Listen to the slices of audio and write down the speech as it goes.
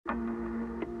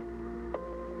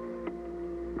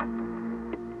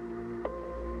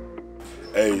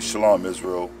Hey, Shalom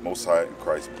Israel, Most High in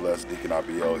Christ blessed. Deacon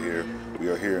Abiel here. We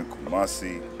are here in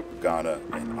Kumasi, Ghana,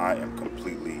 and I am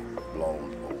completely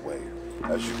blown away.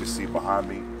 As you can see behind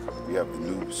me, we have the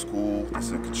new school.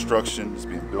 It's in construction. It's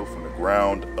being built from the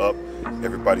ground up.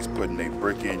 Everybody's putting their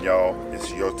brick in, y'all.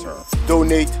 It's your turn.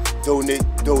 Donate, donate,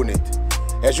 donate.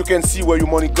 As you can see where your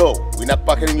money go. We're not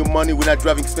pocketing your money. We're not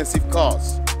driving expensive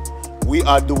cars. We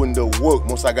are doing the work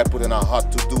Most High God put in our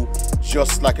heart to do,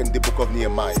 just like in the book of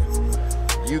Nehemiah.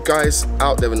 You guys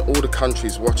out there in all the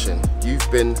countries watching,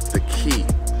 you've been the key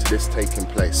to this taking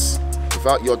place.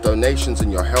 Without your donations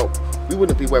and your help, we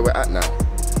wouldn't be where we're at now.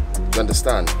 You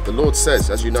understand? The Lord says,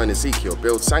 as you know in Ezekiel,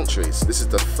 build sanctuaries. This is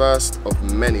the first of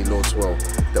many, Lord's will,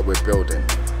 that we're building.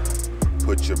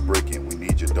 Put your brick in. We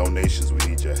need your donations. We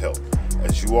need your help.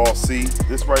 As you all see,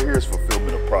 this right here is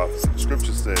fulfillment of prophecy. The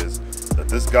scripture says that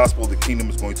this gospel of the kingdom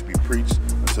is going to be preached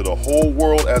unto the whole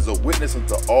world as a witness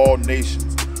unto all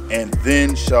nations, and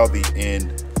then shall the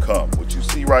end come. What you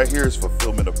see right here is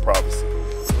fulfillment of prophecy.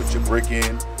 Put your brick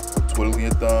in, put twiddling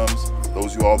your thumbs.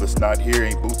 Those of you all that's not here,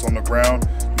 ain't boots on the ground,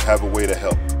 you have a way to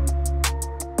help.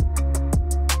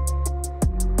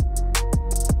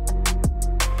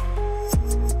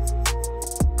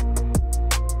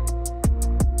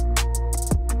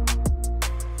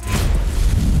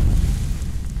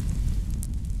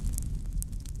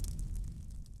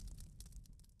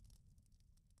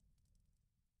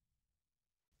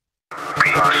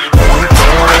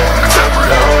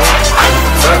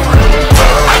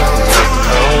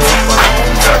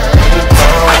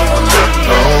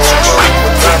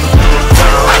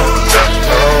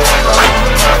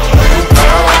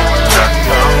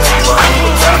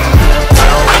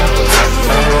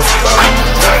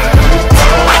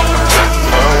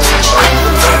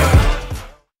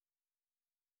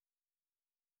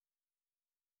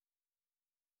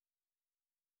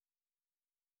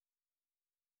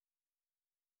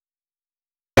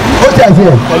 I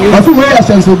think we are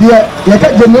saying so dear, you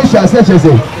can't generation as such as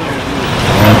it.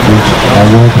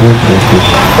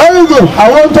 Very good.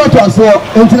 I want to talk to us.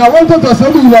 Until I want to talk to us,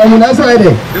 we will answer it.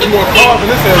 There's more cars in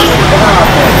this area.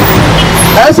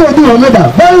 I saw you,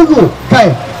 Omega. Very good.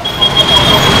 Okay.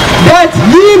 That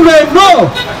ye may know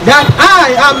that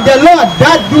I am the Lord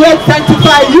that doeth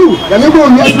sanctify you. Let me go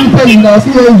and tell you now.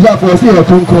 See you for see your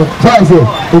tongue. So I say,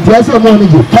 it is so money.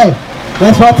 Okay.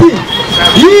 Verse 14.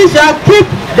 Ye shall keep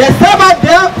the Sabbath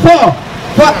therefore,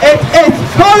 for it is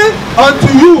holy unto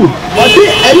you. But the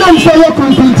Elam say your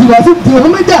complete was it the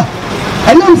Homeda.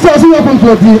 Elam says your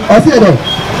complete or say the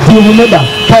Homeda.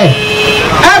 Okay.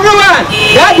 Everyone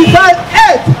that defies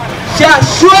it shall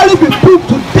surely be put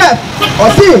to death. Or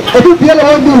see, it will be able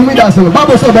to do Homeda. So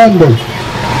Bible so bende.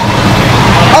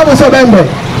 Bible so bende.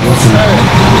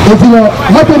 If you know,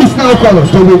 Methodist now color,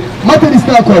 so we Methodist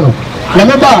now color.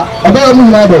 Remember, about me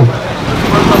now. For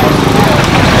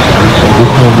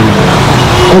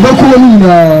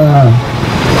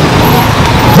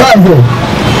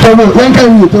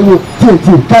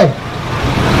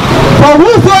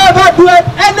whosoever doeth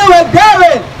anywhere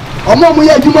therein,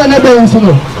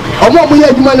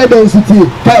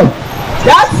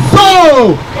 that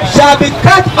soul shall be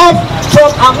cut off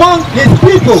from among his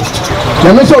people.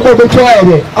 Let me show you the trial.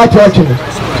 According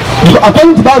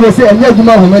to the Bible, say, and yet you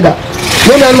know Homeda.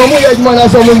 When I'm a young man, I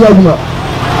saw Muyaguma.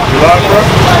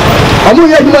 I'm a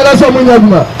young man, I saw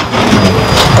Muyaguma.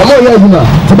 I'm a young man.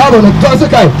 The Bible is just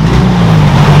okay.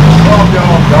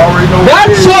 That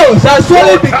soul shall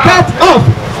surely be cut off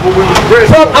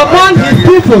from among his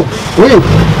people.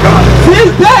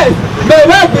 Since days may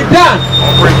well be done.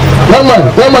 One man,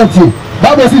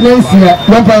 Bible says,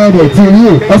 one fire day,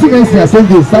 I think it's 6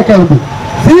 days, second day.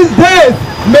 Since days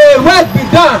may well be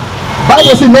done.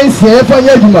 Bible says,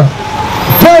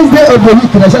 first day of the week,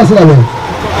 I shall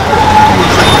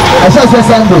say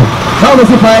Sunday. How does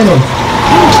it find it?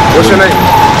 What's your name?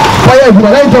 Fire, you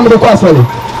are not the class.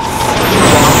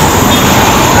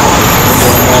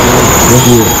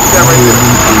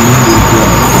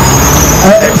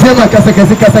 Sema kasa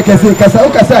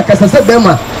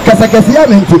bema kasa ya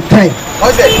menti kai.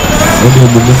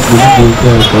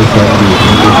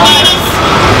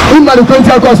 Imali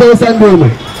konti akwa so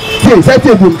Sunday. Say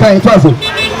boom kai twazo.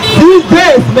 These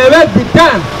days may well be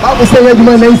done. Bible say you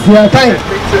man is here kai.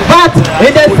 But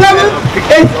in the seventh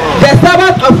is the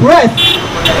Sabbath of rest.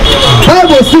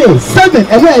 Bible says 7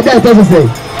 and where that doesn't say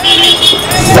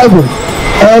 7.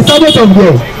 Sabbath of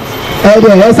day.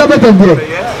 Sabbath of day.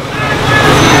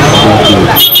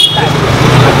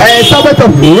 Sabbath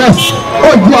of rest.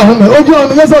 Oh, you are home.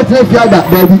 Let's not take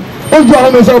that, baby. Oh, you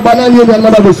are home. So, banana, and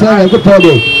another was saying, good for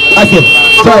day. I said,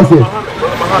 so I said,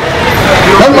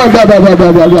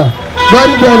 Let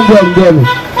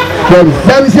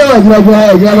me see how you are.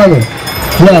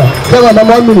 Yeah, come on,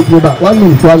 1 minute, 1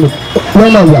 minute. No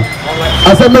longer.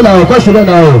 I said, no, now, question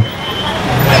now.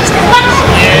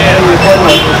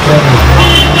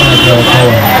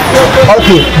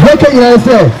 Okay, breaking your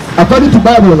answer. According to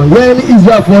Bible, where in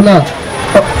Israel for now?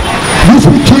 You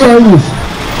speak key English.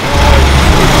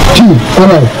 Key,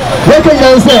 alright. Breaking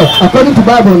your answer. According to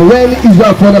Bible, where in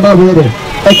Israel for now? Bible,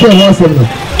 okay, one second.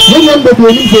 When you be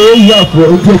doing Israel for,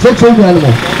 into a church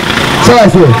animal. So I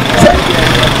say,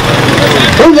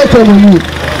 only come on you.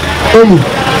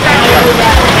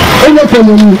 Only come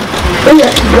on you.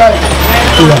 Right.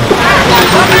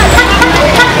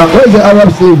 Where's the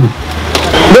Arab slave?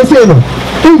 They say,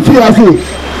 if you are say,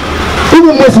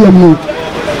 even Muslim,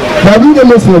 but you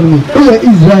Muslim, you are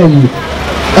Israeli.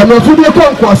 I'm not fully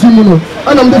conquest, and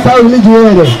I'm the fire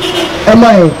religion. Am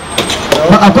I?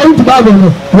 But according to Bible,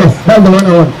 yes, that's the one I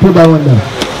want. Put that one down.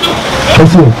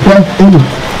 Let's see.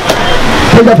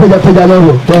 Take that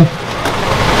level.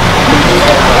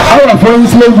 Our foreign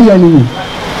slavery enemy.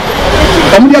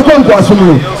 I'm the conquest.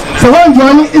 So when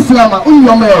joining Islam, who you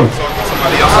are?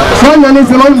 One man is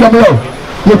among the mill.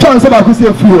 You can't say about who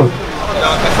say few.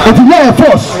 If you are a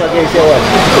force,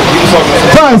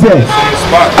 so I say,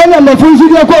 and I'm a fool,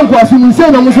 you are conquest, you say,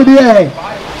 I'm also the air.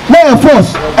 Not a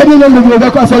force, I didn't know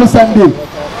the cross on Sunday.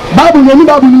 Bible,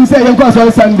 you say, you cross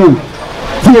on Sunday.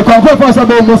 So you conquer for us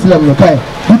about Muslim, okay?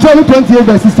 Deuteronomy 28,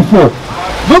 verse 64.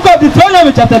 Book of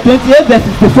Deuteronomy, chapter 28, verse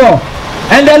 64.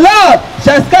 And the Lord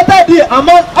shall scatter thee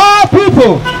among all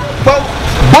people.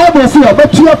 Bible says,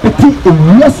 but you are petty,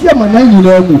 yes, you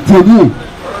are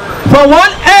from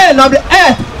one end of the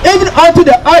earth even unto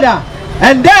the other,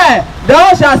 and there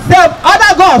thou shalt serve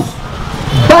other gods.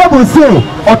 Bible says,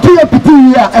 or to your petty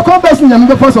here, a conversion in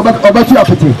the first of your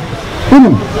petty.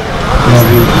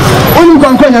 Only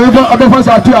can call your first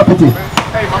of your petty.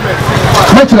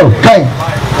 Natural, kind.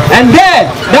 And there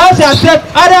thou shalt serve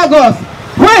other gods,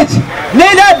 which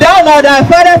neither thou nor thy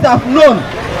fathers have known,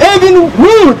 even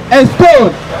wood and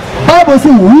stone. Bible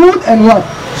says wood and what?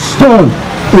 Stone.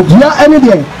 If you are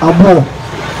anything, a ball.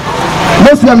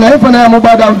 Muslim life and I am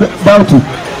about to.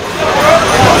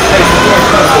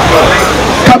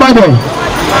 Kabade.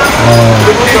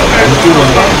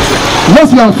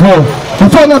 Muslim for.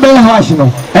 Before not very harsh, you know.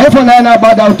 Everyone I am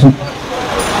about to. You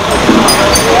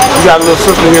got a little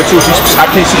sister here too.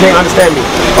 She can't understand me.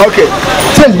 Okay.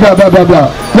 Says blah blah blah blah.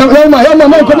 No,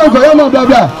 come on, blah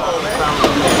blah.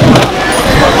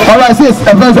 Alright, sis,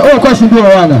 oh, question do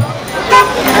Rana.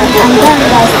 And then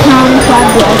last time what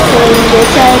they are saying, they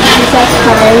said Jesus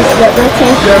Christ, the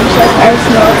British shepherds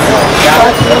not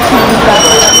what we come back.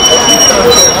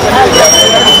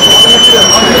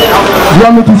 Do you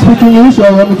want me to speak English or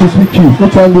you want me to speak you?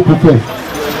 Which one do you prefer?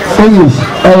 English.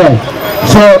 Alright.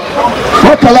 So,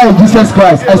 what color is Jesus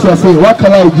Christ? As you are saying, what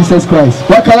color is Jesus Christ?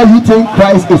 What color do you think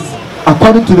Christ is?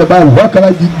 According to the Bible, what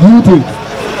color do you think?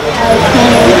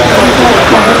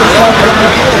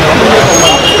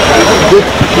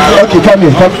 Okay, come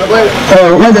here. Come.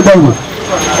 Where's the devil?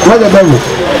 Where's the devil?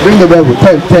 Bring the devil.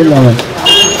 Tell now.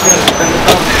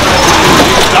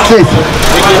 Please.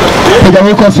 The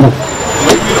devil comes.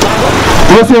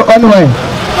 What's your on way?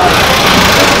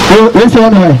 What's your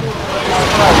on way?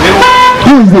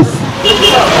 Who is this?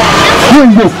 Who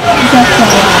is this?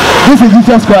 This is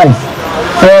Jesus Christ.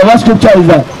 What scripture is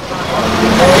that?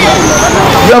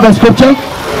 You have a scripture?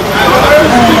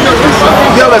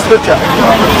 You have a scripture?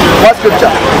 What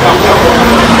scripture?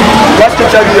 What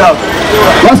scripture do you have?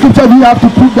 What scripture do you have to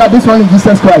prove that this one is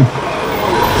Jesus Christ?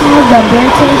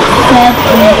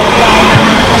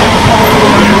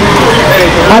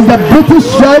 As the British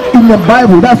said in the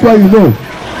Bible, that's why you know.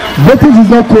 British is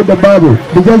not called the Bible.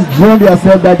 They just draw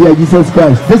themselves that they are Jesus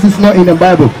Christ. This is not in the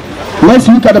Bible. Let's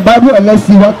look at the Bible and let's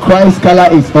see what Christ's color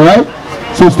is. Alright?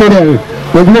 So stay there.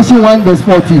 Revelation 1 verse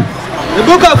 14. The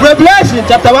book of Revelation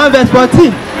chapter 1 verse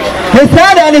 14. His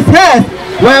head and his hairs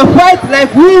were white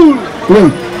like wool.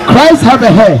 Wait, Christ have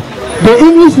a hair. The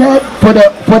English head for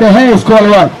the hair is called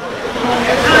what?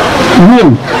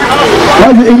 Wool.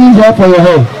 What's the English hair for your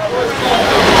hair?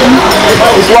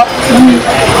 It's what?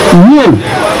 Wool.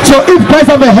 So if Christ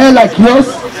have a hair like yours,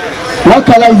 what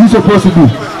color is he supposed to be?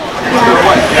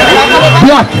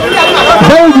 Black.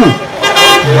 Very good.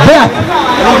 Black.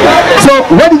 So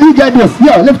where did you get this?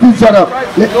 Yeah, lift this one up.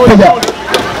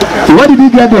 Where did you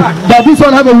get this? Does this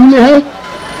one have a woolly hair?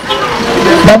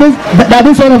 Does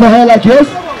this one have a hair like yours?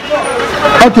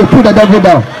 Okay, put the devil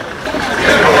down.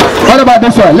 What about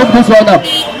this one? Lift this one up.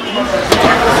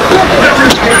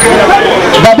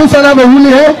 Does this one have a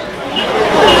woolly hair?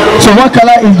 So what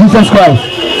color is Jesus Christ?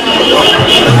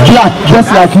 black,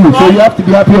 just like you. So you have to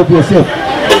be happy with yourself.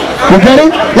 You get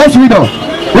it? Let's read on.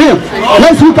 Read.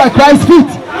 Let's look at Christ's feet.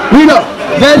 Read on.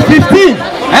 Verse 15.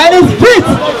 And his feet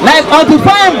like unto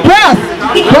fine brass.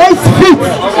 Christ's feet.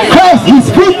 Christ,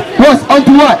 his feet was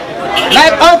unto what?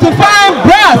 Like unto fine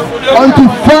brass.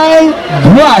 Unto fine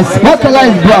brass. What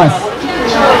color is brass?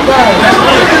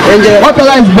 What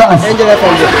color is brass?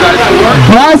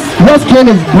 Brass. What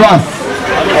skin is brass?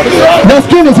 The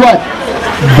skin is what?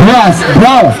 Brass.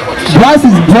 Brown. Brass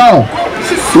is brown.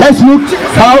 Let's look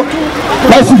how.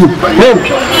 Let's see. Oh.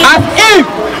 As if.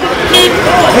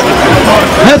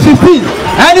 Verse 15.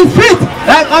 And his feet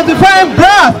like unto fine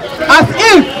brass. As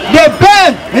if they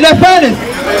burn in a furnace.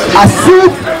 As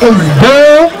if it's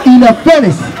burned in a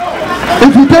furnace.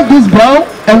 If you take this brown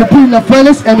and you put it in a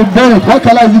furnace and you burn it, what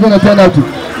color is it going to turn out to?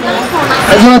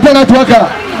 It's going to turn out to what color?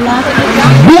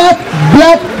 Black,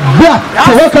 black, black.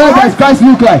 So what color does Christ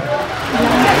look like?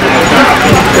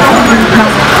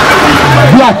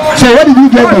 Black. So where did you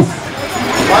get this?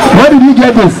 Where did you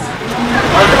get this?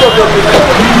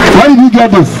 Where did you get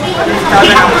this?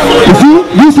 You see,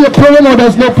 you see a problem or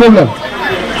there's no problem?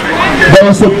 There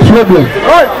is a problem.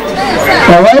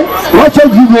 Alright? What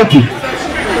church do you go to?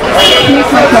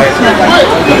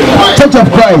 Church of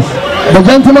Christ. The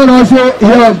gentleman also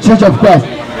here of Church of Christ.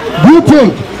 Do you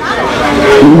think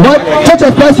what Church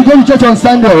of Christ you go to church on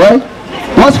Sunday, right?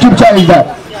 What scripture is that?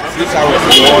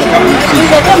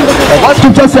 What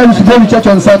scripture says you should go to church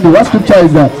on Sunday? What scripture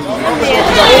is that?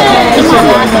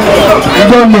 You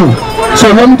don't know.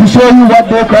 So let me to show you what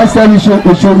day Christ said we should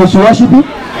worship him.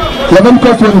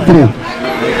 Leviticus 23.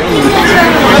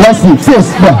 Let's see.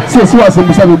 Sis, who was in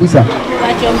Bisa?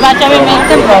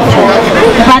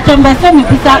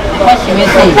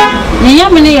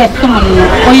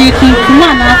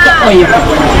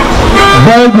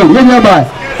 Very good.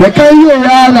 You can't hear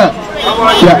Yana.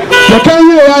 You can't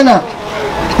hear Yana.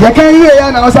 You can't hear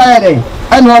Yana outside there.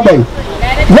 And obey.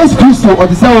 Let's Christo or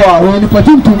the Sawa when you put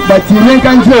him to, but you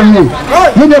can't hear you.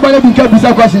 You never let me keep this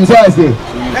question, so I say.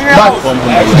 But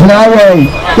now,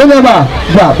 you never,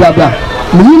 blah, blah, blah.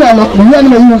 You are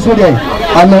so there.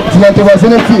 I'm not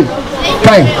anything.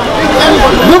 Kind.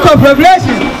 Book of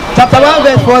Revelation, chapter 1,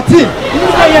 verse 14.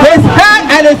 His hand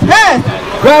and his hands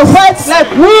were white like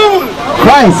wool.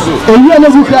 Christ, and you are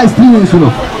not Christ, you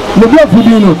know. The blood for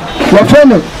you know. Your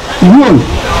friend, wool.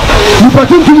 You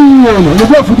put into you, the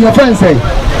blood for your friend say,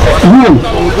 wool.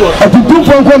 At the 2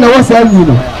 point corner, what's that, you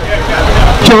know?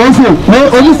 So I say, well,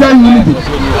 only say you need it.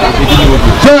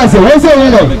 So I say, what's that,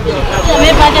 you know?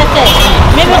 Yes.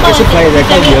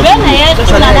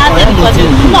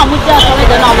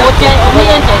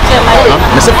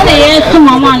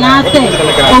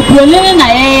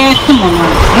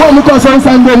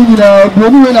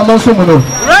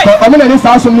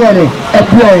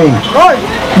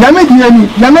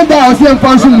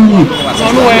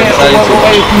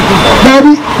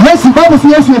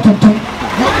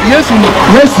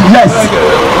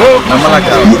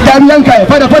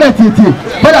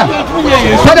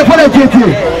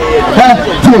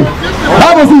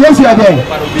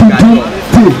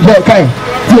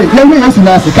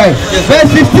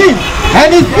 Verse 15.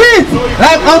 And his feet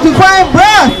like unto fine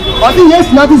brass.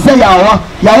 Yes, nothing say Yawa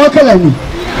killing me.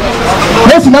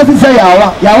 Yes, nothing say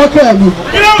Yawa killing me.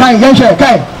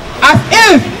 As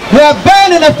if they are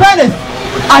burned in a furnace.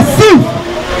 As if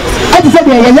I just said,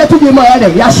 yeah, to be more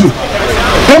than Yashi.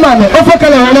 Emma, offer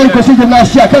color and question the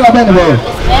last year, Calaban. But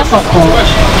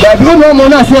you know,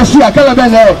 Mona says she a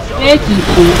Calaban. A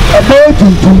boat to.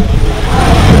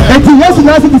 And he has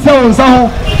nothing to say on some.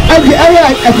 I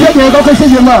said, I go question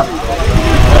your mouth.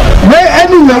 Where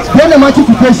anyway, then a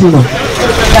multiplication.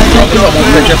 That's right.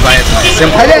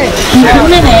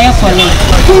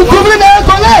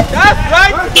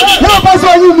 No, that's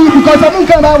what you need because I don't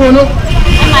come out.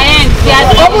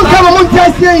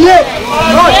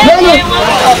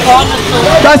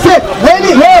 That's it. When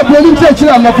you church,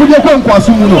 I'm not putting a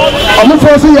consumer. I'm not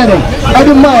forcing it. I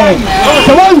don't mind.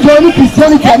 So I'm joining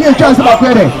Christianity and a chance about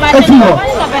credit. If you know.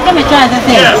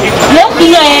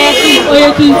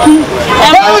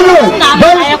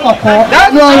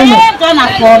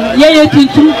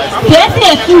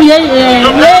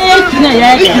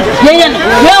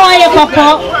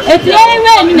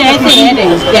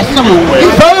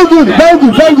 Very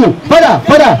good. Father,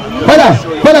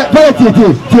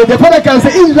 the father can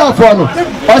say Israel for no.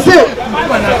 Or say,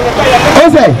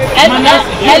 Father,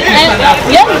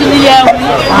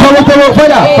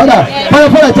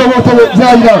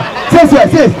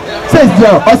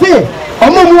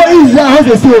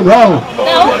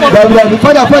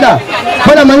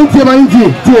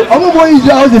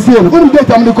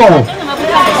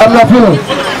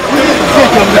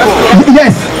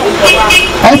 Yes.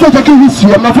 I said talking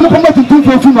history. I'm not going to promote to 2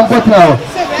 now.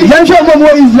 Young Shaman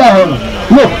Israel.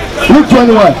 Look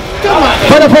 21.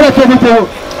 Father,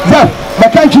 Zap, the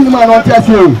country man on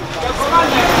Tassie.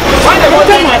 Father, look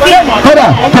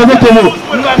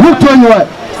 21.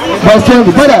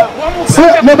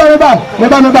 Father,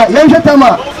 never. Young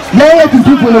Shatama. Young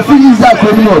people in free Israel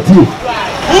community.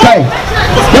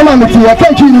 I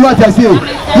can't choose what I say.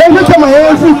 Let me tell my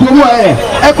own food to my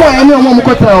echo and no more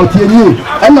cut out here.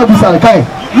 I'm not this kind.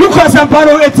 Lucas and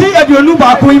Paro, a tea at your new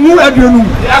back, we move at your new.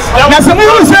 That's a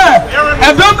move, sir.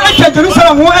 And don't make a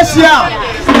Jerusalem was here.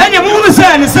 And your move,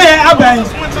 sir, and say, Abba.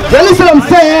 Jerusalem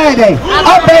say,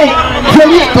 Abba,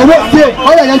 the work day,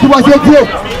 all I want to was here.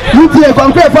 You take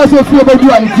from Craig for your few about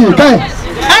you and you.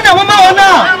 And a woman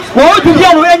now, what do you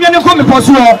do? And you're coming for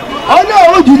sure. Oh no,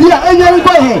 what do you do? And you're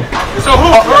going. So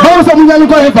who? Those are going to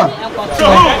go ahead.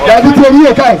 That is a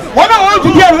real kind. What I want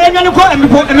to do, and you're going to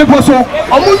go so.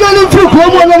 I'm going to do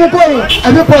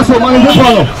and the person, one of the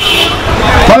follow.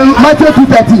 Matthew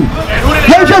 2:13.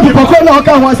 Let's try to perform our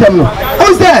account once.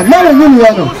 Who's there? Man and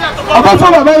woman. Apart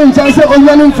from a man in chance of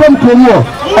running from Como,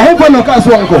 I hope I'm not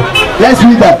uncle. Let's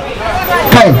read that.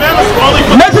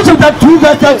 Matthew chapter 2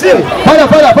 verse 13.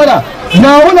 Father.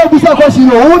 Now when I be so question,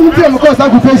 won't tell because I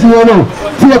could face you know.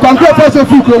 See a complete person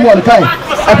free Como kind.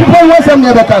 And people want some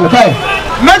other kind.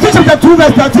 Matthew chapter 2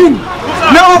 verse 13.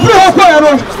 Now free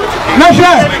Hoko. Not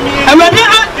sure. And I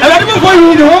didn't for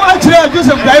you the whole actually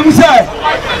Joseph Bible said.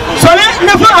 So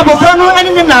never abocano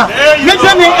anything now. Let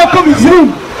them come his room.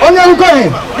 On your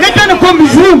going. Let them come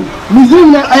his room.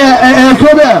 Museum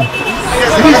Cobra.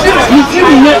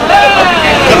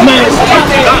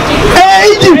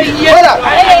 Egypt.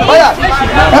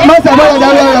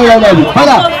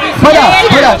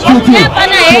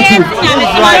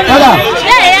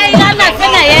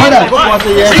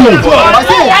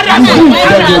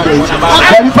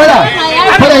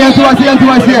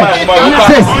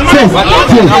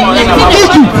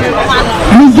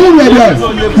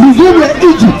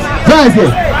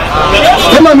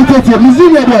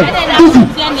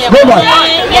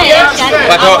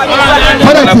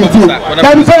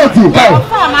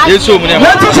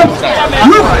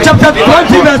 Luke chapter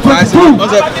 20 verse 22.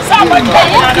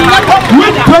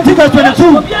 Luke 20 verse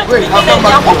 22.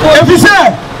 If you say,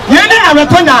 "Yene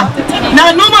ametona,"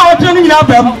 na no ma otoni na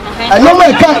bam. No ma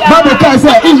Bible can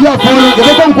say, "If you are following the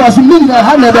become kwasumi na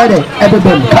ha na bede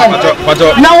ebebem."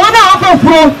 Na wana ofa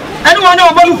fro, anyone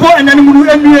oba fro enanimunu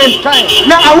enue.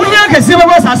 Na awunya kese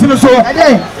baba sase no so.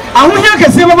 Awunya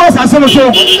kese baba sase no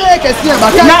so.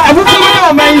 Na abubu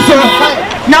na man so.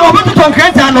 Na oba to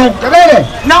konkreta no.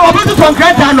 Na oba to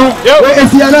konkreta no.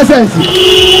 Esi ana sense.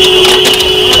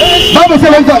 Bible say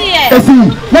like esi.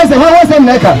 Na say what was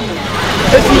neka.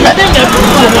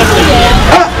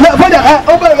 Father, I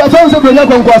don't say go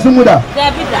kon kwasu muda. I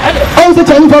say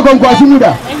chani for kon kwasu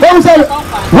muda. I say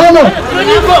no.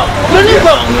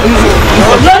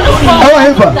 Oh,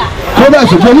 help.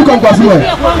 Kobaso, chani kon kwasu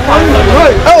muda.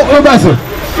 Oh, Kobaso.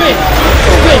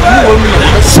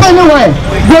 Spain away.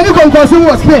 Chani kon kwasu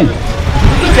muda Spain.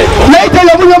 Na ite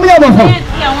lo mu abofo.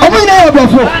 Omu na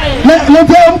abofo. Na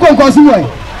te am kon kwasu muda.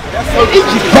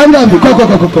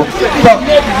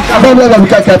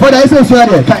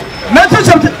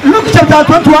 Luke chapter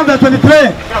 21 verse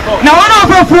 23. Now one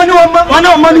of our friends, one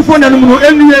of money for the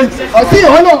NUA. I see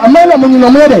one of a man among the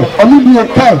mother, or maybe a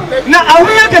time. Now I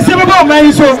will get several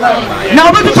men so.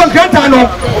 Now what to forget I know.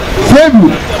 Save you.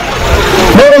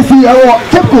 Let us see our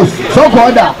Kepkus, so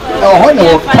called that, or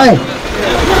honor time.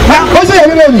 What's the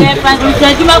enemy?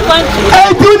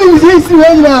 I do this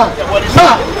history now.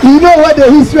 You know what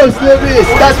the history of slavery is.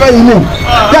 That's what you know.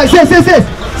 Yes.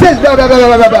 Blah, blah, blah,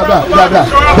 blah, blah, blah, blah, blah.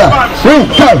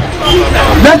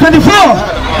 Now 24.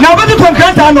 Now what do you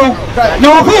concrete?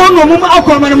 Now who know mum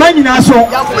alcohol and money now so? Oh,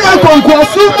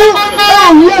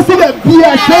 yes, it be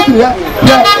a shame. Yeah.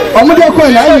 I'm going to call.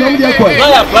 I'm going to call.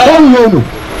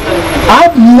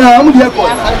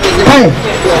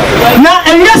 Now,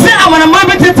 and yes, I'm a man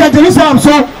to Jerusalem,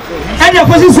 so, and your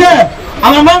position,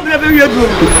 I'm a man to be a good.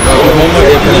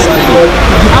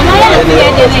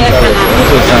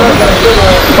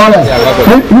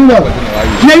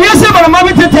 Yes, I'm a man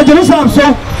to Jerusalem, so,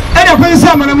 and your position,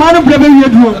 I'm a man to be a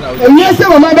good. And yes,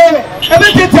 I'm a man to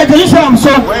Jerusalem,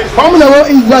 so, how many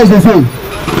is the same?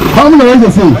 How many is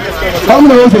the same? How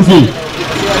many is the same?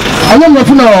 I don't know.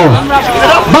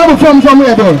 Bible from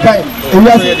somewhere there.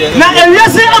 Na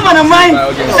ewiase amanaman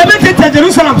ebe tete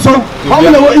Jerusalem so. How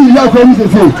many what you like when you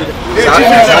say?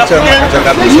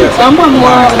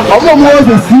 Ọmọ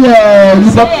Moses here.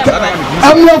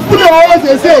 I'm not full of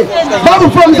Moses say. Bible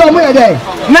from somewhere there.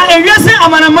 Na ewiase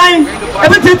amanaman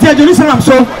ebe tete Jerusalem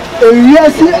so.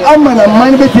 Ewiase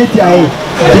amanaman ebe tete aye.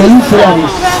 Jerusalem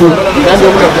so.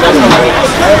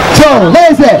 So,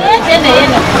 let's say.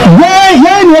 Where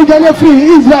you going free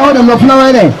Israel or the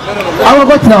flower there? I will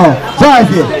go now. So I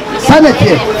say,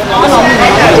 sanity.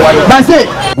 That's it.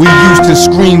 We used to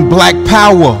scream black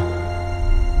power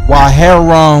while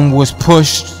Heron was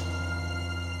pushed.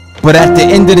 But at the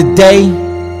end of the day,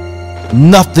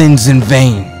 nothing's in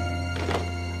vain.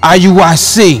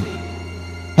 Iuic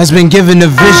has been given a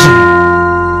vision.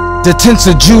 The tents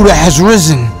of Judah has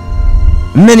risen.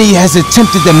 Many has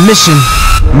attempted the mission.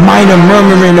 Minor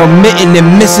murmuring, omitting,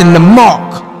 and missing the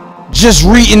mark. Just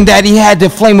reading that he had the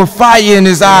flame of fire in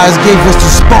his eyes gave us the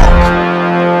spark.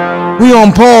 We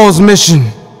on Paul's mission.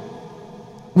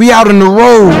 We out on the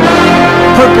road,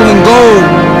 purple and gold.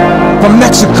 From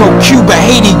Mexico, Cuba,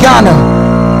 Haiti, Ghana,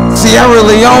 Sierra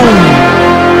Leone.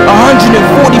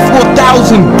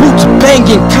 144,000 boots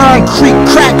banging, concrete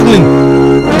crackling.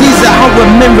 These are our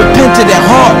men repented at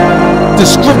heart. The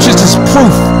scriptures is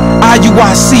proof.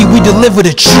 Iuic, we deliver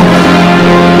the truth.